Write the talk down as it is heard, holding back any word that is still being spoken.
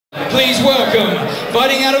Please welcome,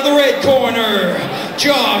 fighting out of the red corner,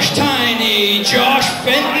 Josh Fenton.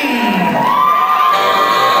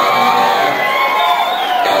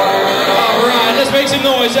 All right, let's make some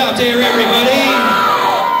noise out there, everybody.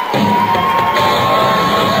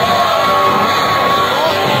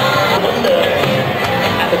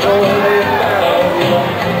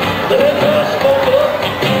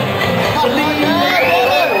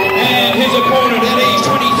 And his opponent at age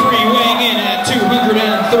 23, weighing in at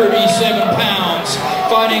 237 pounds,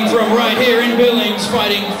 fighting from right here in Billings,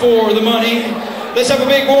 fighting for the money. Let's have a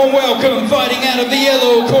big warm welcome, fighting out of the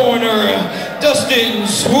yellow corner, Dustin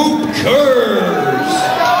Swoop Kurz.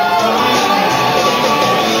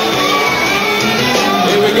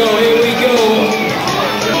 Here we go, here we go.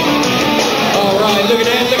 All right, look at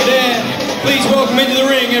that, look at that. Please welcome into the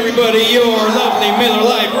ring, everybody, your lovely Miller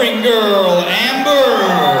Lite ring girl, Amber.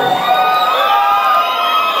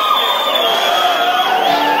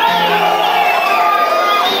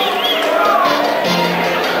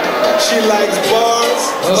 She likes bars,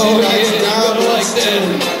 she likes diamonds, like that.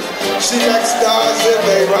 She likes stars if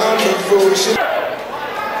they rendezvous.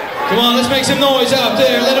 Come on, let's make some noise out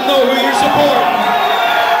there. Let them know who you're supporting.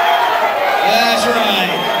 That's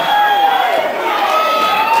right.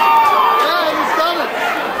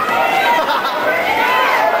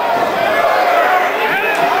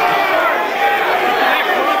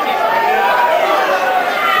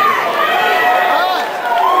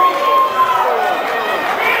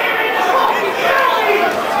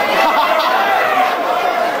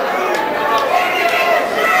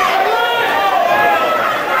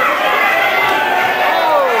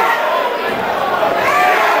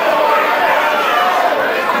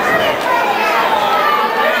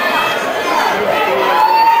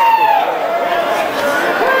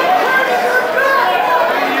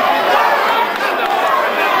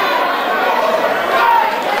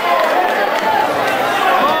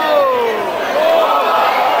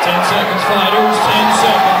 Fighters, 10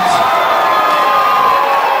 seconds.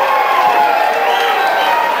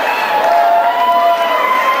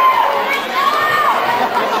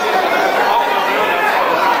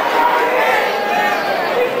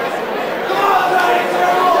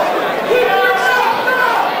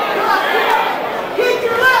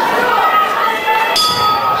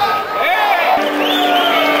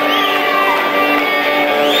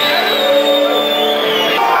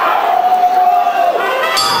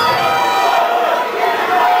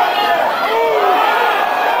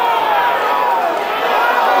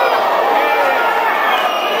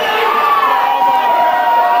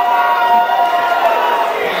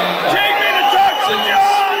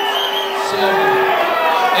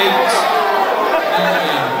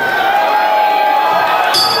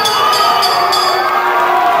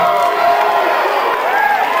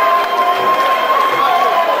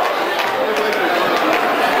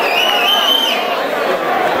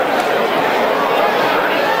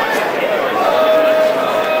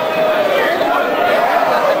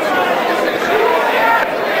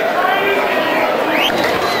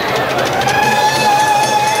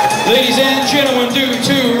 Ladies and gentlemen, due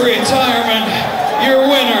to retirement, your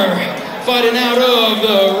winner, fighting out of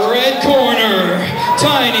the